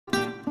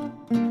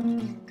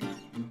Welcome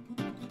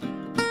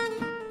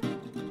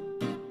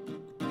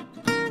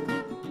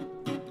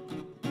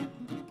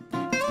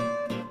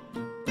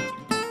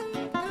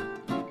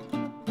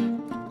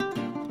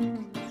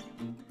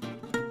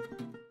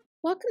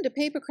to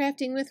Paper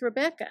Crafting with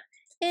Rebecca,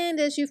 and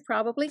as you've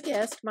probably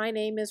guessed, my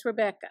name is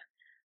Rebecca.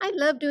 I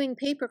love doing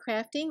paper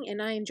crafting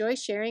and I enjoy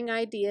sharing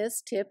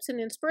ideas, tips,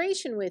 and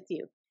inspiration with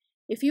you.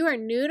 If you are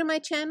new to my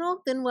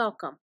channel, then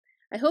welcome.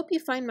 I hope you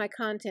find my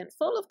content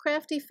full of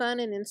crafty fun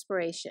and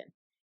inspiration.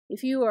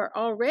 If you are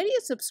already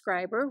a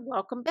subscriber,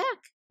 welcome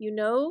back. You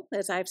know,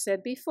 as I've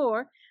said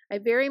before, I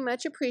very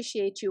much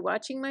appreciate you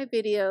watching my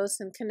videos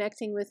and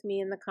connecting with me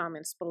in the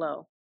comments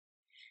below.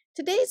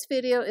 Today's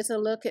video is a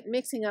look at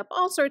mixing up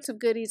all sorts of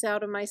goodies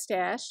out of my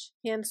stash,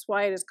 hence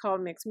why it is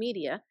called mixed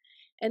media,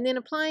 and then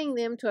applying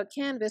them to a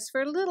canvas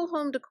for a little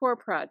home decor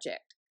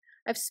project.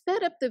 I've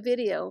sped up the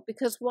video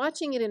because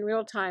watching it in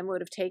real time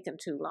would have taken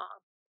too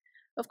long.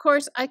 Of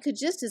course, I could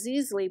just as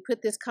easily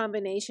put this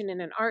combination in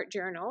an art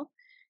journal,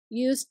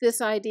 used this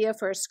idea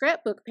for a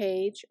scrapbook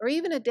page, or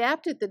even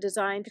adapted the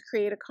design to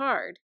create a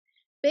card.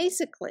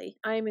 Basically,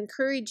 I am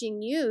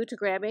encouraging you to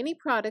grab any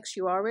products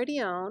you already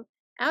own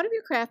out of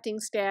your crafting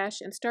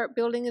stash and start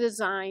building a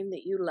design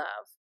that you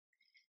love.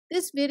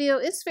 This video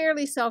is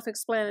fairly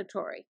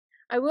self-explanatory.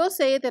 I will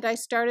say that I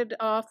started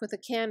off with a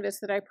canvas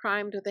that I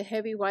primed with a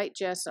heavy white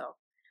gesso.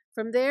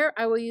 From there,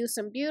 I will use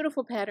some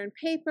beautiful patterned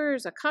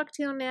papers, a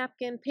cocktail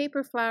napkin,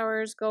 paper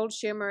flowers, gold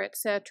shimmer,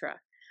 etc.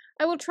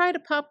 I will try to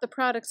pop the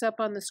products up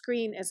on the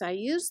screen as I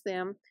use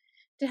them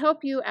to help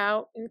you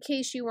out in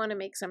case you want to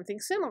make something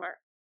similar.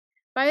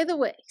 By the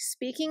way,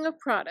 speaking of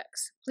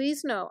products,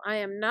 please know I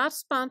am not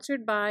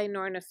sponsored by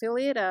nor an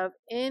affiliate of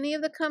any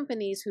of the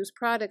companies whose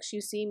products you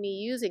see me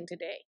using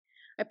today.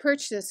 I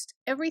purchased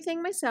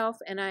everything myself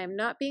and I am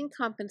not being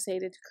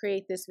compensated to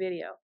create this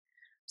video.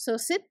 So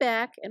sit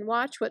back and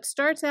watch what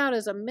starts out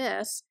as a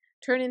mess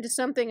turn into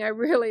something I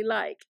really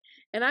like.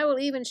 And I will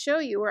even show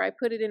you where I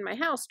put it in my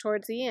house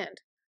towards the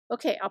end.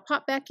 Okay, I'll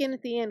pop back in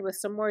at the end with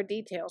some more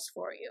details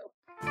for you.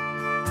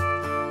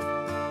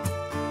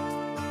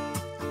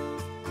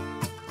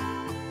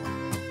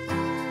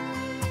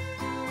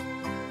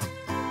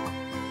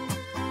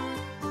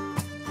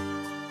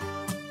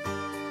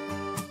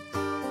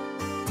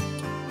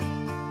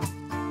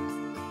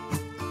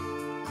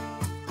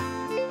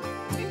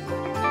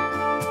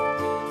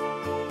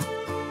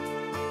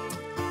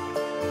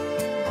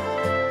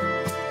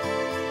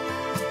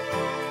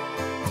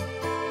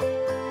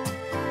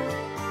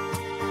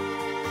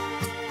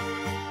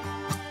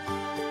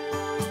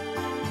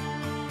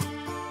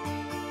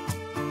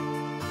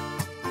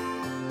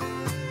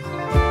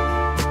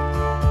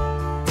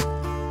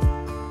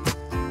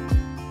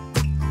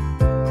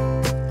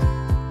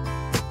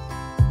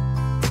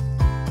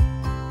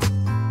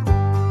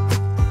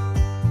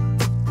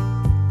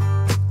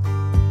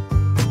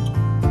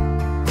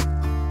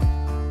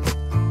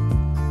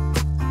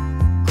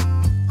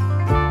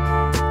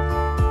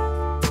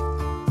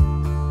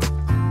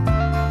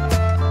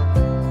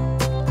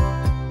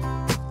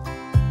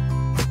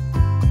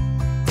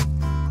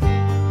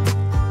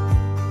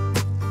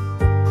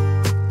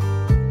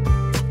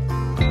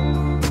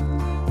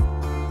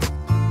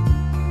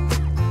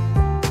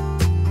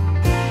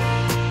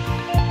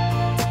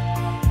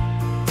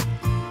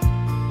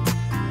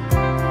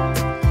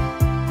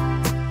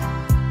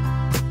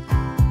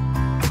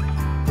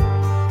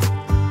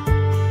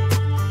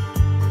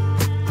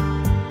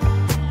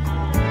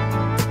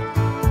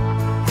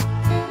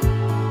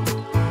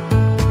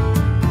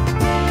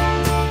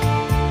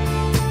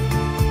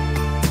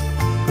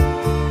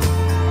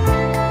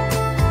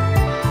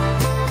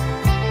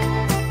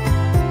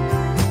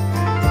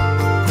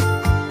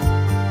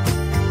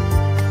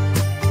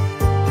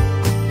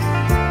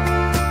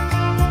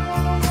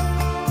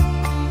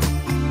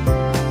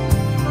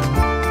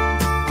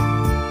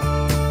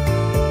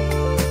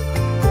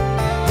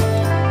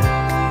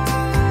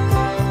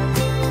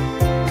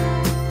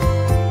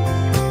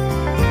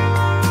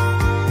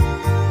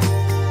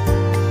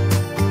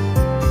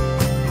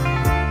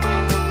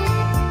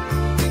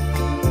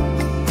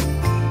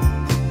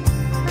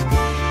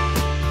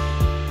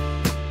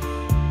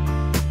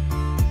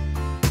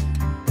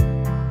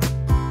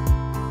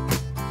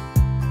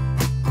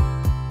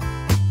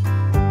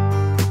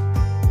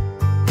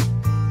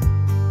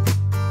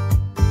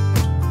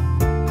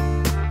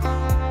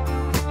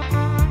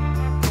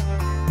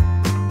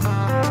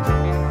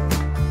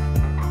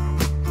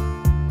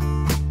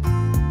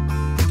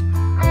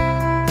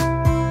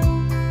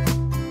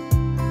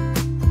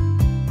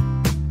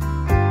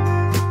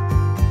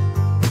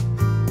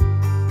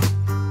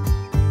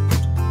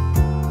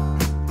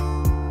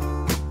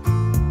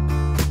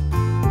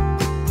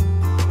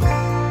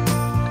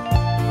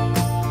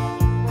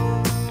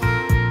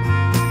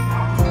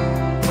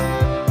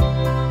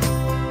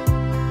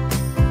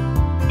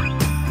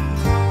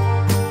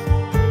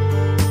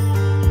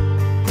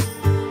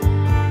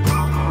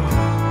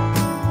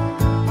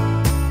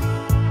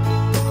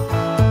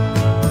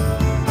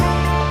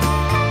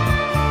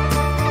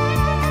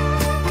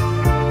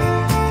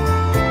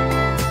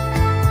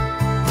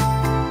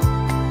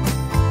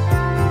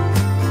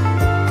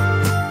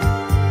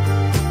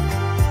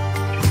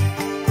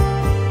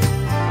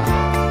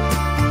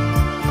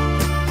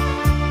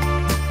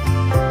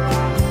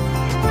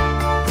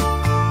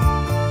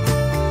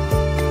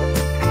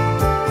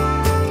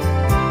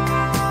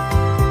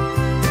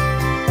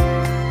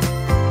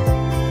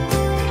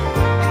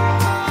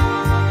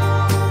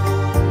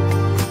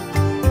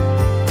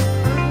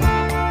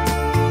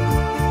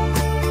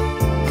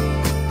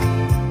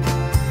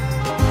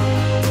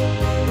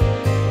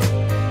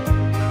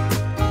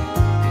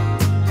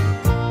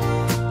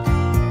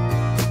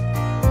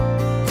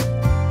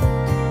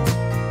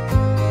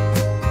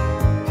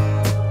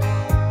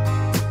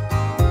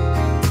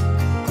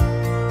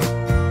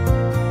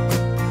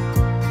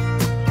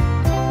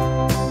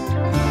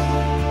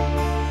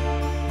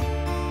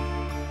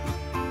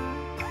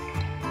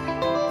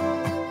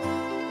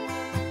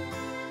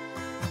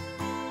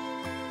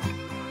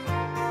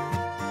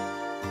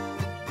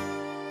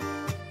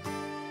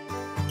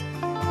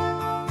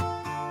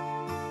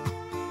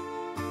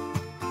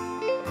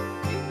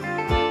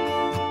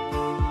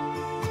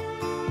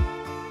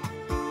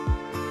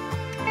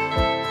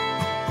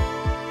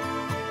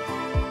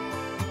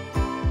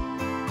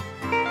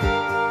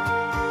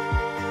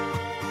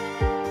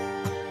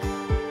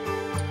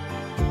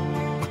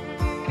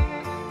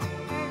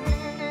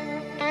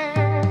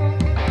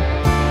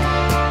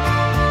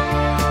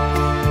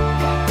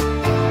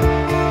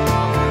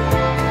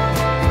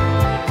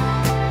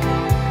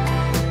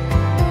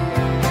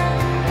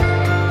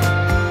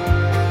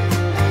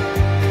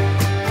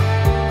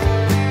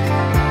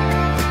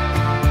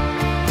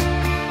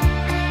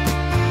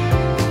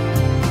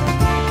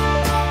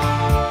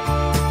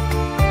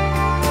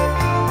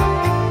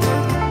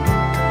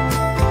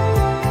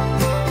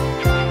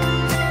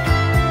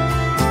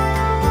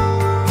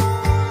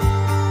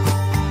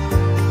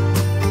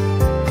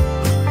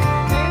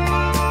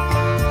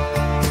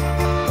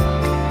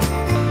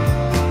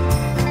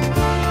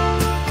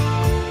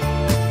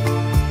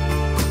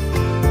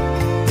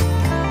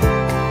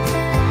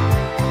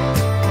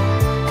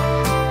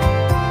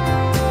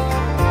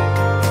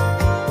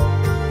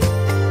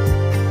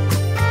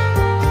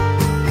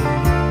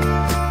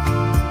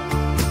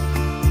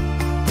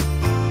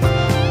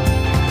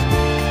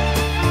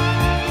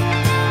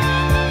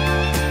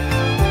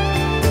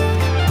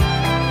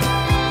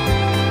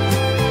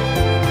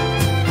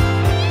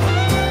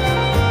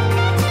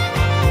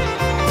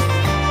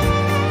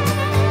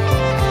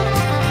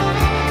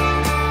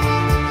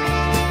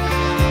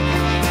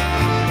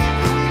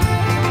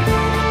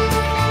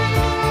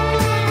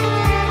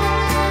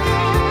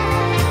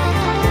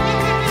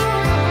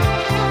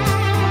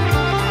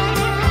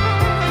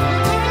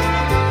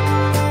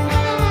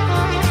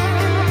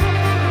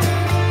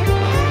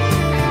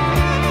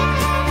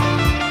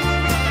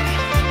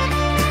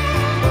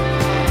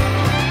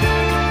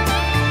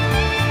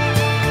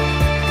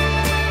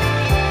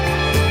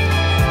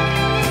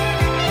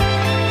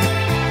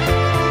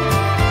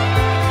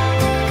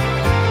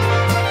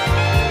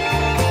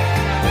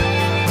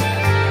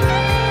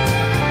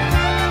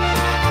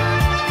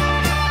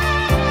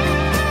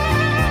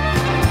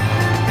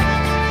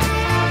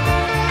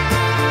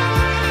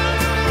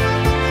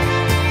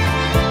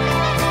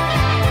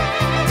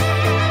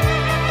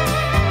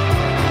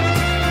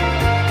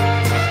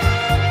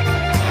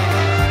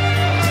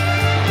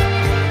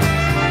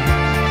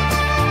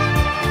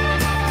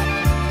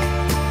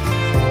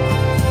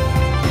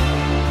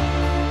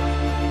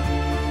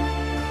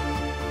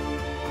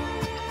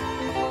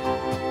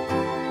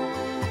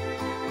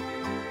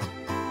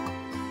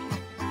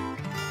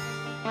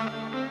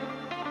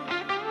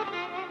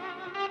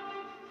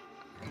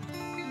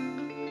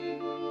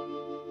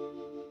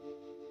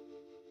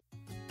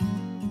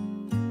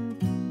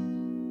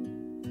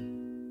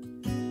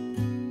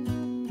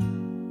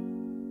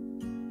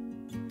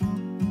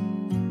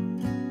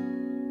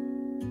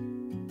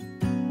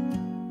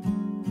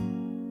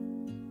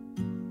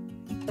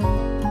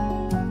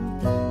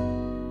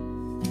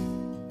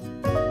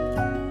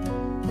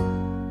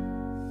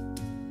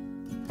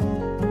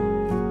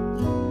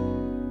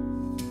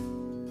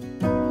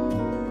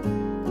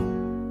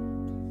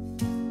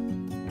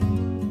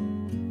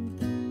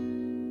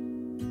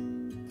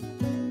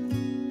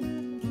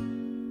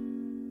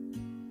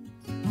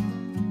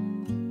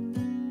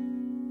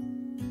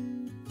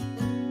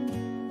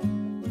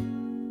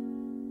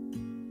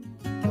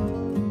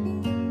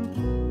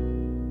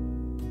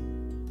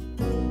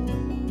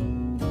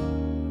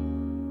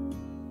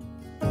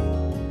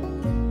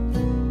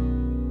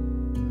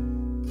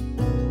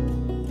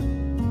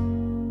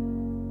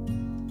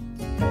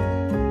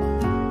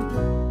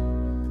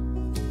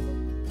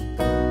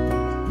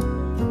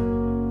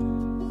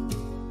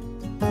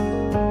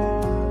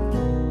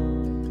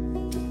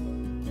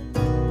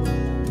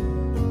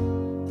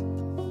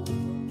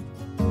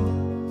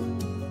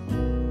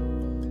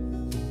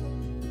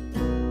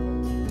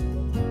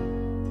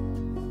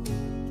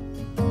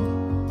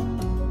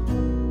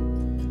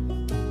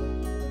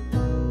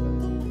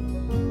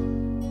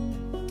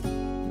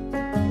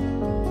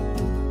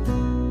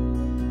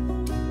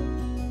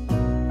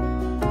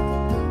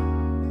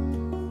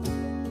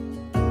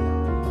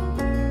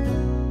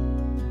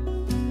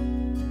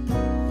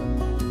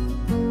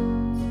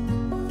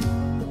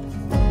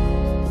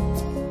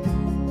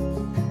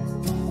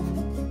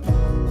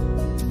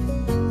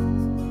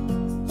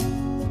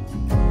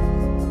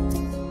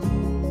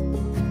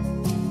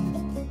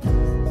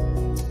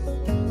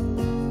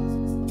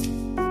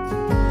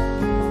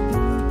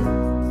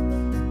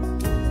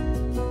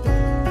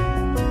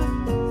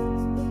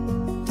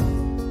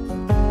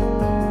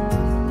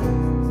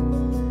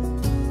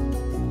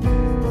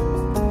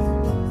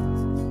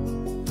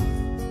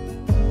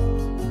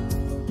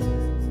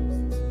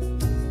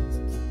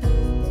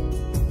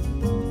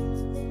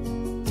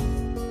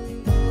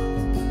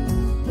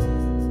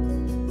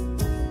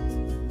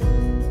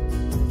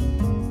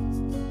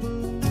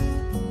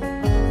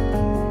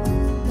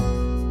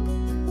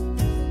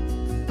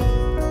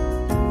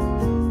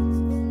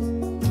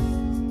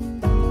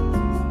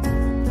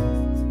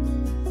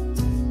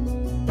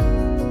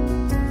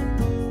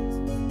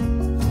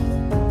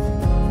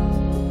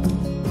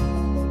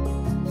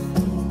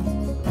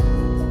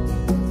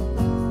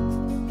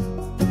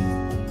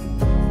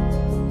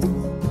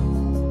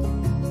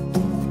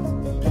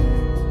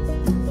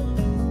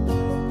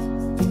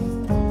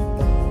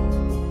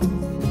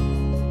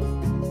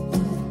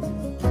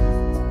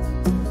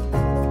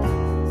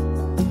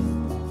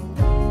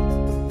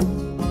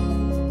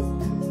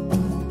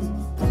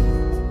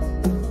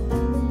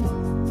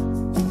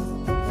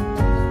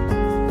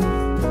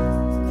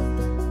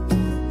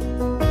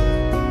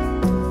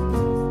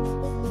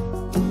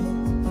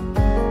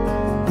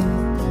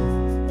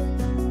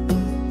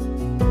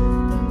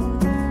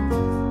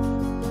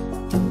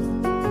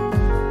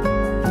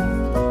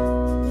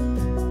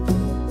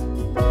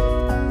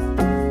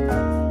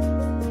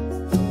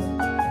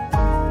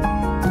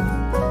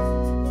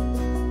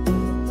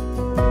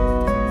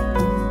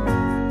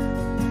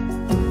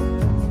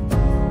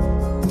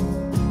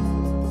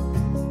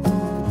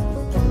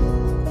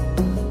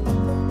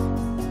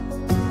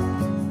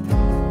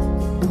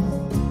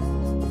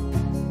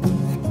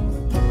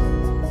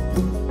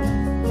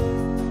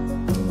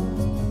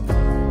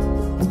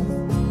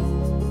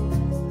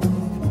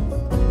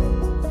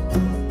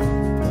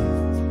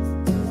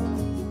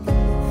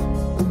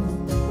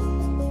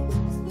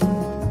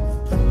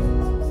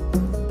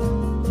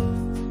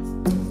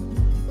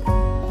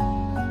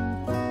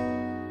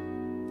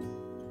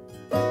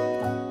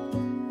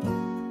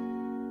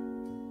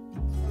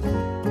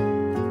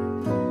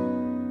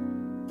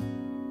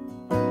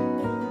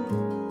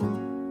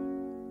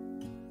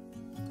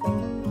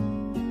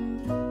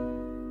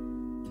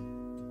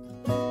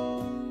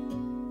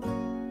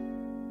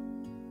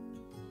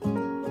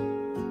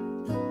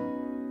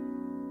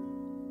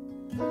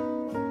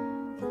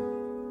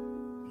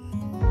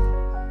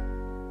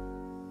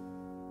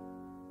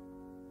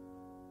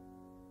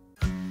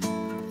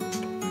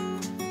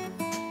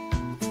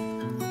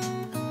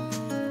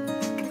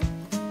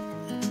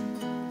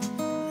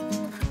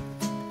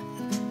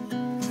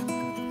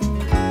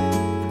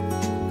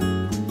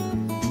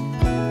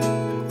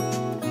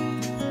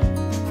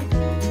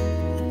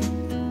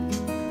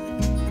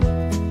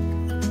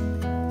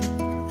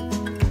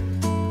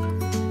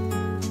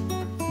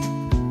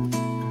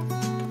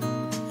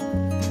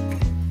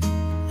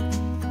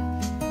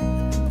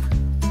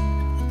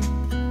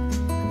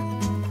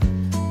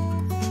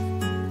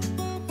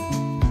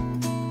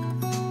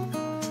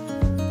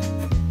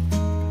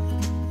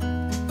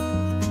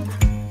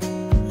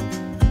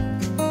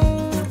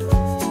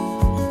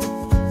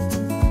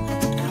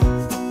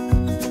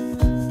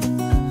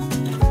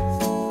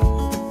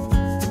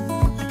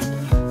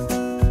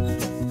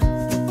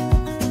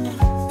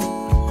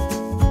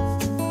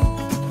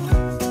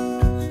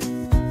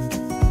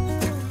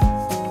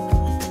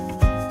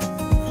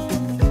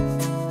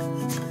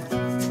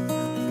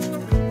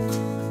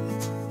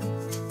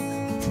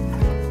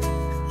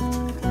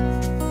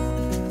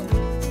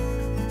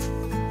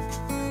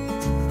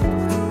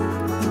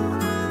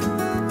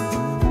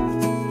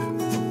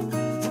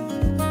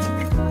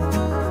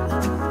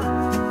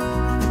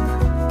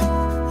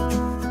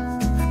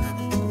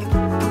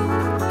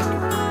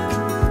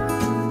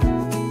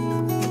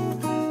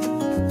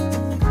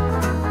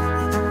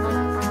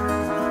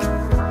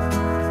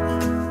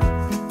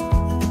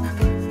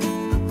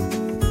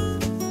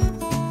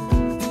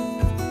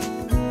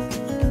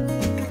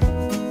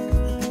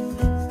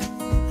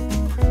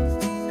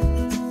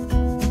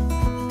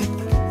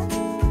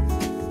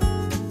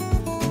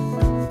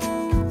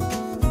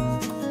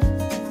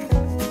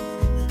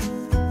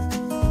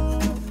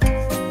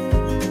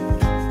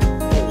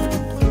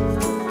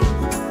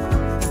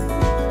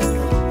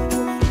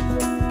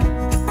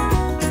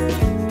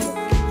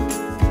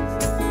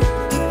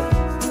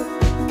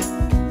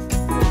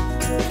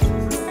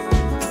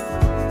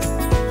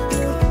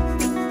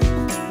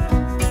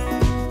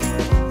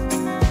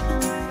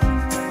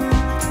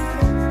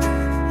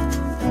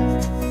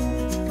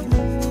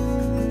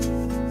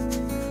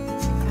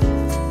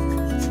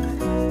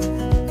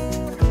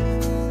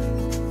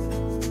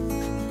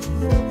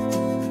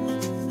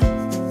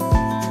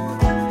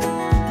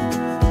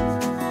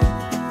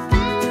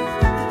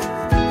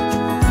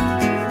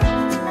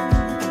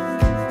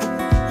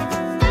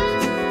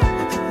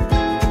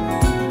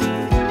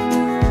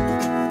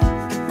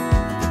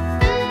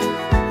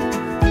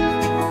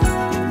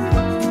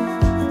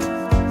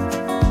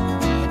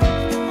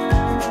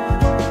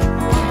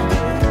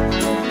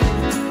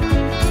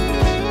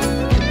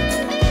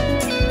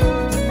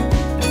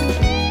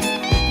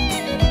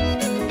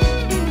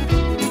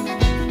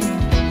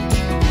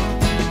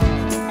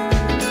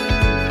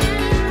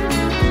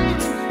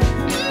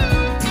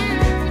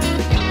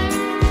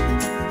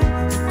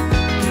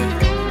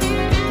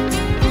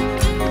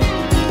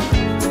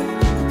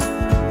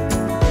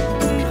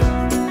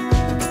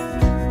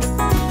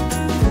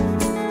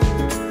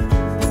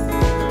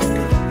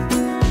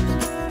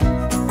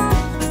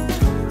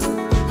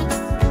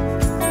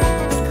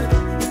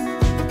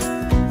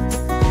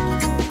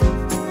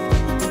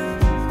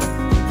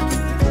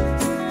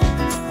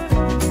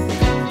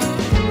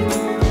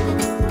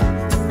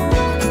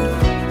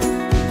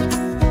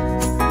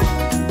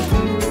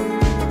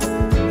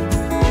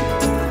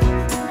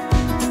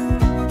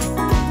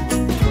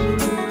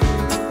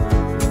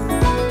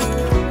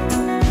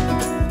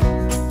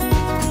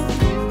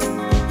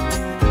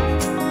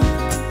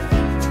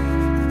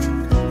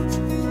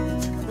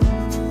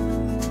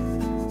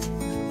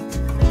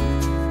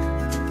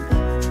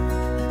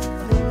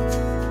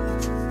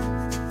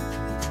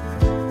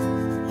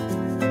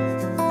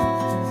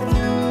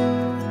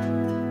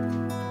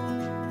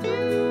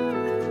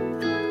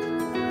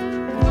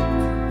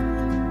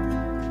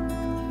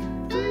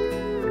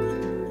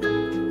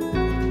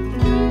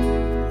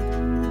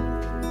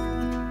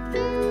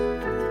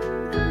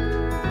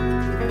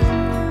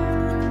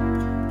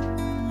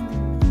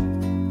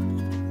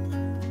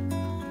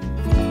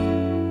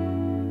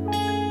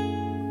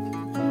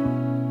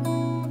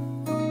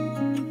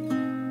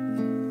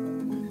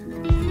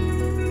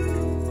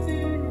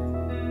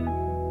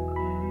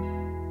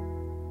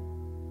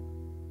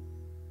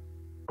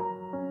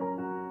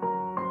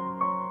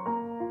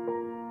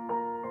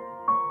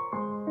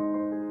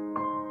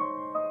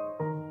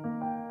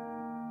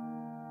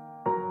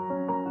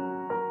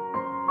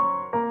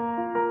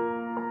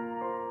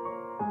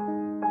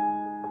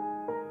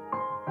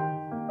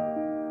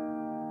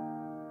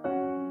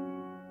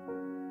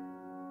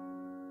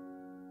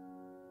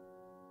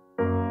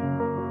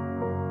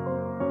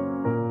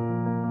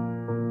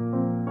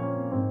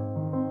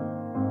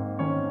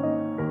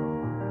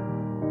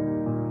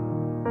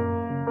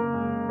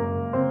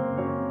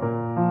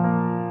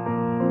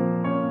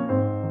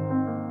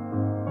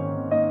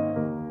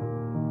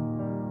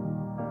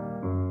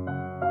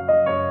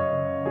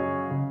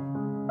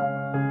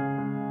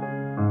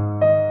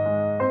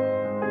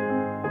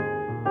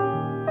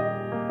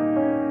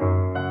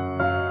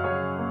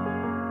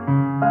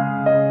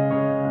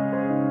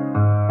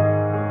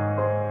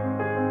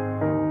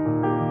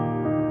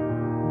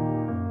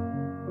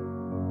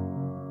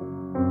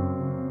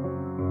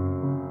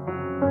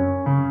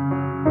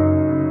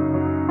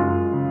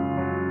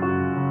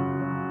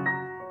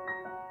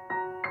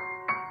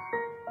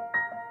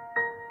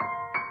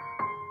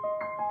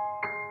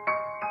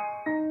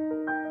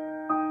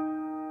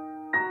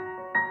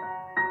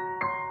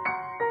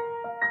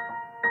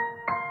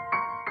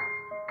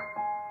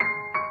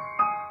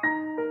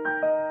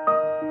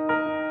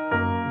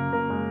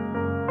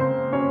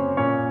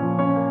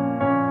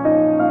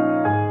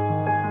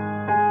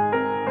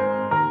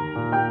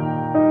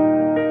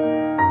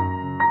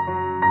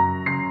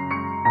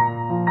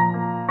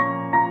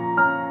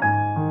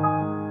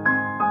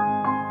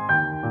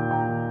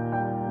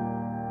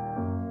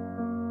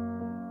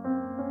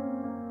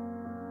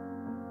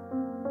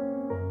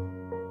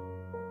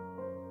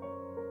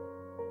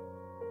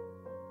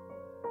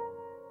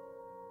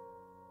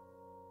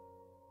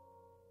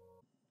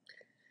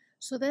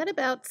 So that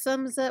about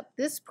sums up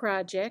this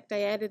project.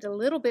 I added a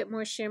little bit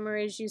more shimmer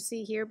as you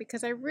see here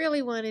because I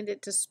really wanted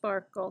it to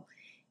sparkle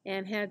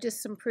and have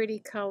just some pretty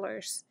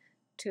colors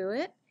to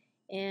it.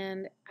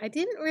 And I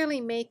didn't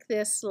really make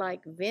this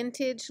like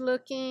vintage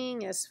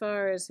looking as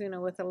far as,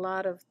 with a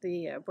lot of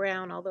the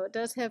brown, although it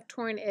does have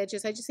torn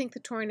edges. I just think the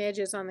torn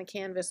edges on the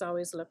canvas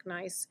always look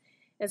nice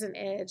as an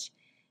edge.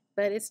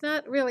 But it's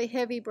not really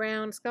heavy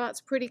brown. It's got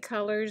pretty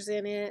colors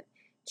in it,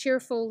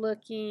 cheerful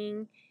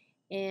looking,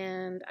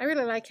 and I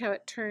really like how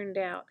it turned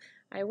out.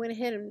 I went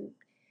ahead and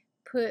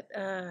put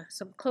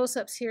some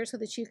close-ups here so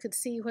that you could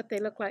see what they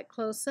look like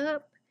close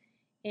up.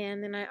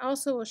 And then I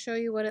also will show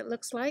you what it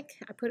looks like.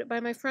 I put it by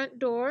my front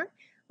door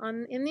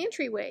in the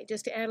entryway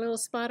just to add a little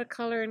spot of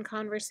color and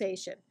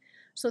conversation.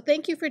 So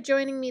thank you for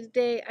joining me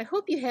today. I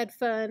hope you had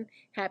fun.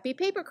 Happy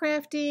paper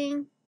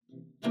crafting!